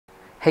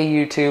Hey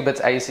YouTube,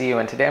 it's ICU,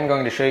 and today I'm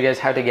going to show you guys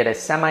how to get a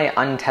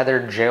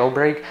semi-untethered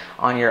jailbreak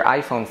on your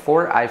iPhone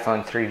 4,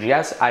 iPhone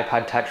 3GS,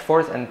 iPod Touch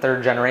 4th and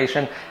 3rd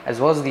generation, as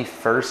well as the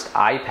first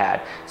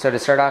iPad. So to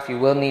start off, you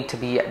will need to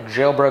be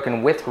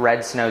jailbroken with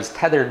RedSnow's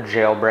tethered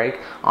jailbreak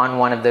on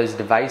one of those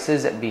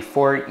devices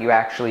before you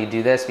actually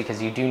do this,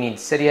 because you do need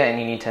Cydia and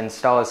you need to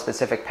install a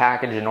specific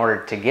package in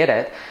order to get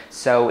it.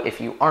 So if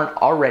you aren't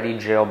already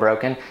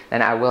jailbroken,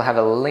 then I will have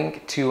a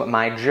link to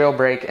my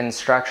jailbreak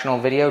instructional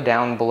video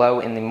down below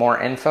in the more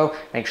info.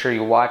 Make sure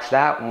you watch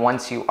that.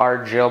 Once you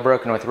are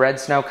jailbroken with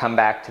RedSnow, come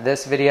back to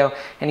this video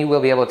and you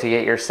will be able to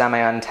get your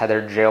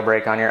semi-untethered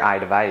jailbreak on your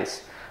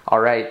iDevice.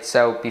 Alright,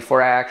 so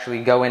before I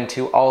actually go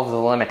into all of the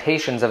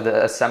limitations of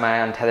the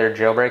semi-untethered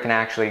jailbreak and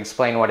actually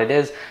explain what it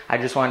is, I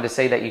just wanted to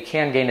say that you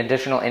can gain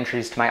additional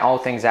entries to my All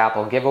Things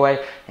Apple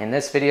giveaway in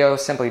this video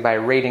simply by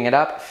rating it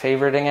up,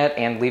 favoriting it,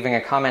 and leaving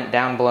a comment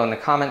down below in the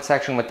comment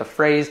section with the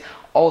phrase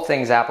All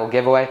Things Apple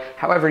giveaway.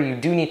 However, you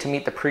do need to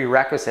meet the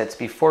prerequisites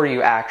before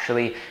you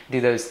actually do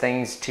those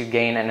things to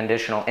gain an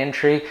additional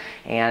entry,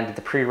 and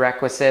the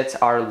prerequisites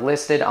are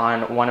listed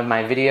on one of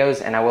my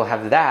videos, and I will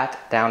have that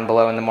down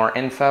below in the more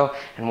info.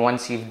 And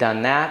once you've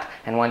done that,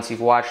 and once you've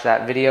watched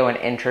that video and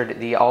entered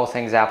the All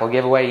Things Apple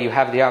giveaway, you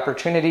have the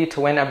opportunity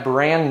to win a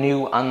brand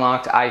new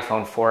unlocked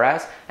iPhone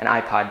 4S, an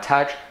iPod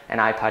Touch, an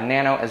iPod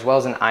Nano, as well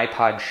as an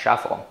iPod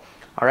Shuffle.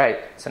 Alright,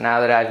 so now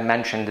that I've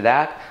mentioned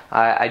that,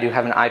 I do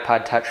have an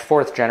iPod Touch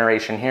 4th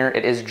generation here.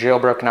 It is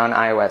jailbroken on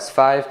iOS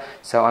 5,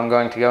 so I'm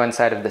going to go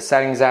inside of the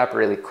settings app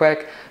really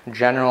quick,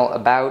 general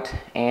about,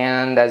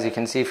 and as you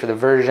can see for the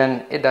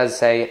version, it does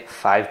say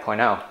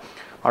 5.0.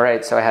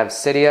 Alright, so I have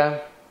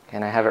Cydia,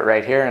 and I have it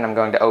right here, and I'm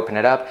going to open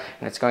it up,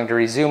 and it's going to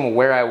resume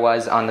where I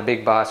was on the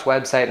Big Boss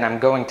website, and I'm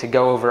going to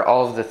go over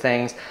all of the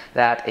things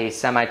that a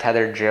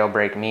semi-tethered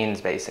jailbreak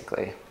means,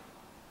 basically.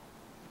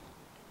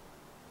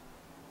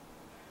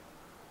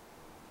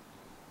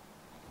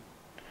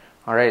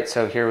 Alright,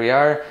 so here we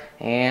are,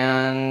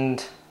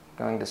 and I'm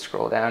going to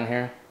scroll down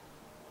here.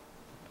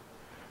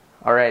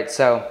 Alright,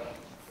 so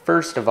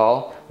first of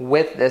all,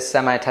 with this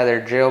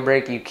semi-tethered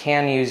jailbreak, you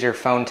can use your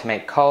phone to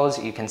make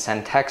calls, you can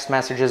send text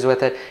messages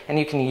with it, and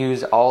you can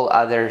use all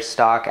other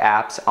stock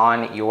apps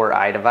on your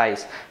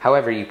iDevice.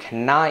 However, you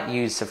cannot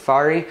use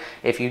Safari.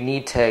 If you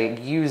need to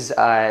use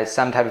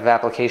some type of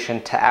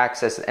application to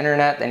access the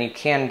internet, then you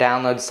can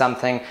download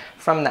something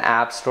from the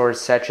app stores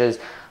such as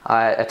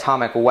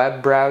Atomic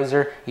Web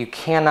Browser. You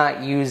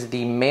cannot use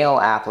the Mail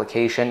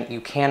application.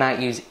 You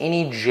cannot use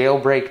any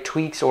jailbreak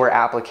tweaks or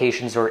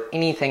applications or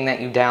anything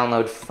that you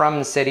download from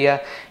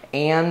Cydia.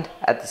 And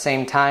at the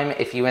same time,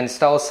 if you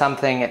install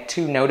something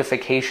to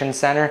Notification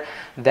Center,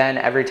 then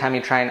every time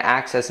you try and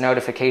access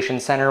Notification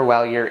Center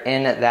while you're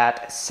in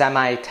that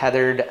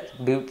semi-tethered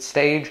boot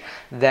stage,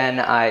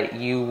 then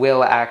you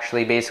will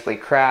actually basically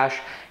crash,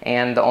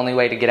 and the only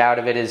way to get out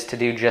of it is to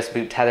do just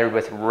boot tethered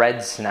with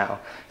RedSnow.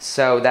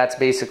 So that's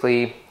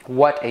basically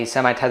what a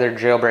semi-tethered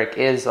jailbreak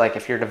is. Like,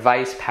 if your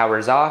device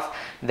powers off,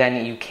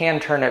 then you can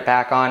turn it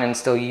back on and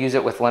still use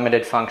it with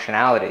limited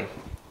functionality.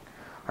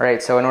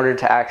 Alright, so in order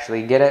to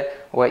actually get it,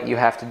 what you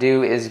have to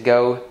do is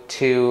go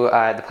to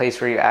the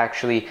place where you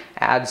actually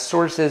add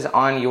sources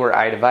on your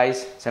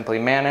iDevice. Simply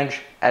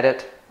manage,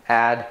 edit,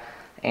 add,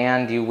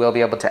 and you will be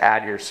able to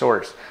add your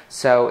source.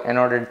 So in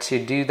order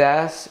to do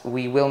this,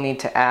 we will need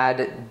to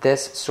add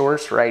this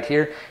source right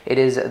here. It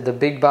is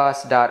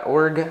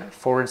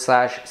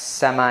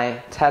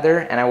thebigboss.org/semi-tether,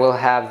 and I will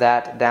have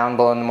that down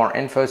below in the more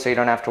info so you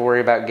don't have to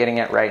worry about getting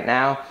it right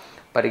now.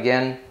 But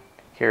again,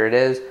 here it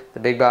is,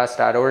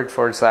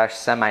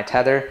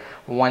 thebigboss.org/semi-tether.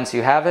 Once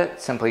you have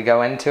it, simply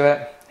go into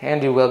it,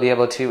 and you will be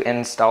able to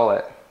install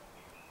it.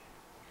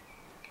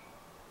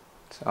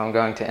 So I'm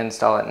going to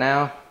install it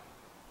now.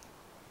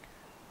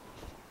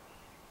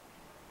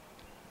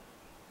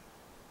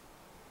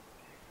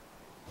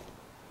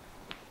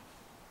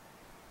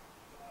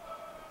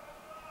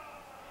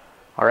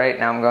 Alright,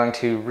 now I'm going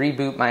to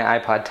reboot my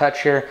iPod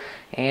Touch here,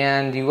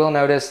 and you will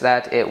notice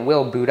that it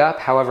will boot up.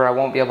 However, I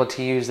won't be able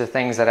to use the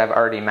things that I've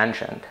already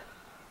mentioned.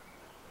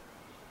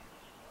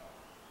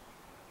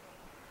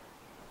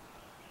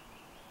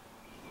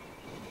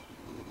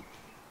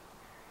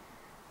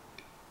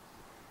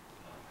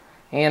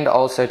 And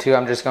also too,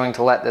 I'm just going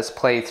to let this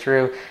play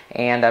through,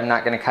 and I'm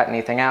not going to cut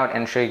anything out,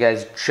 and show you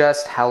guys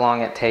just how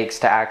long it takes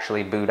to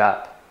actually boot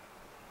up.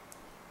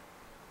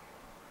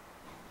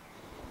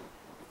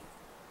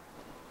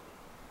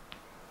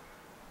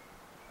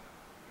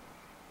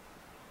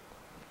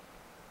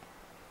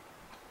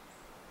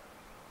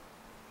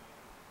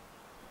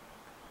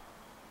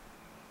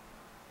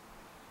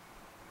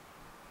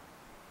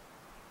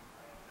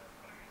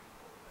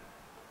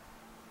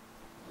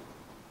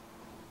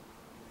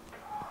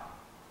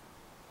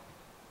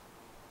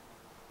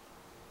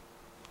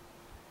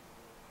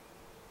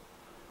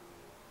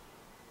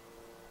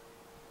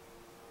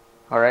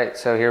 Alright,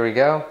 so here we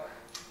go,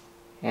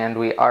 and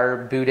we are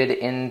booted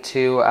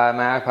into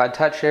my iPod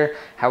Touch here.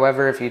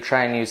 However, if you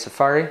try and use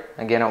Safari,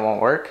 again, it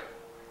won't work.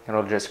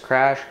 It'll just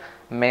crash.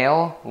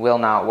 Mail will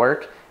not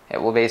work,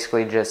 it will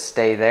basically just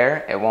stay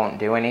there. It won't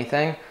do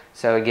anything.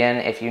 So again,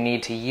 if you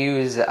need to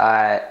use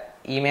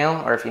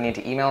email, or if you need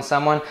to email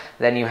someone,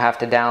 then you have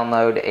to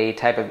download a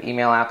type of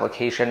email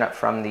application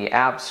from the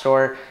App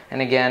Store.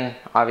 And again,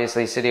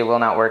 obviously Cydia will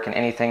not work, and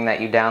anything that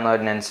you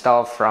download and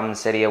install from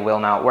Cydia will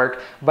not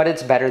work, but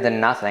it's better than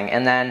nothing.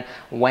 And then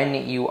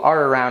when you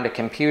are around a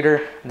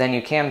computer, then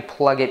you can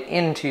plug it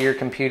into your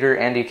computer,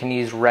 and you can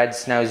use Red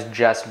Snow's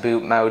Just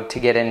Boot mode to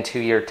get into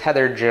your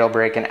tethered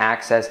jailbreak and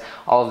access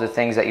all of the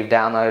things that you've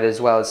downloaded, as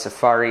well as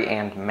Safari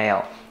and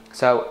Mail.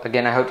 So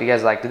again, I hope you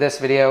guys liked this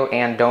video,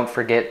 and don't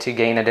forget to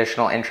gain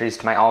additional entries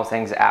to my All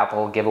Things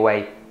Apple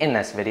giveaway in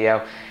this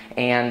video.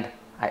 And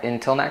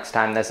until next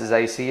time, this is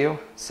ICU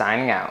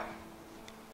signing out.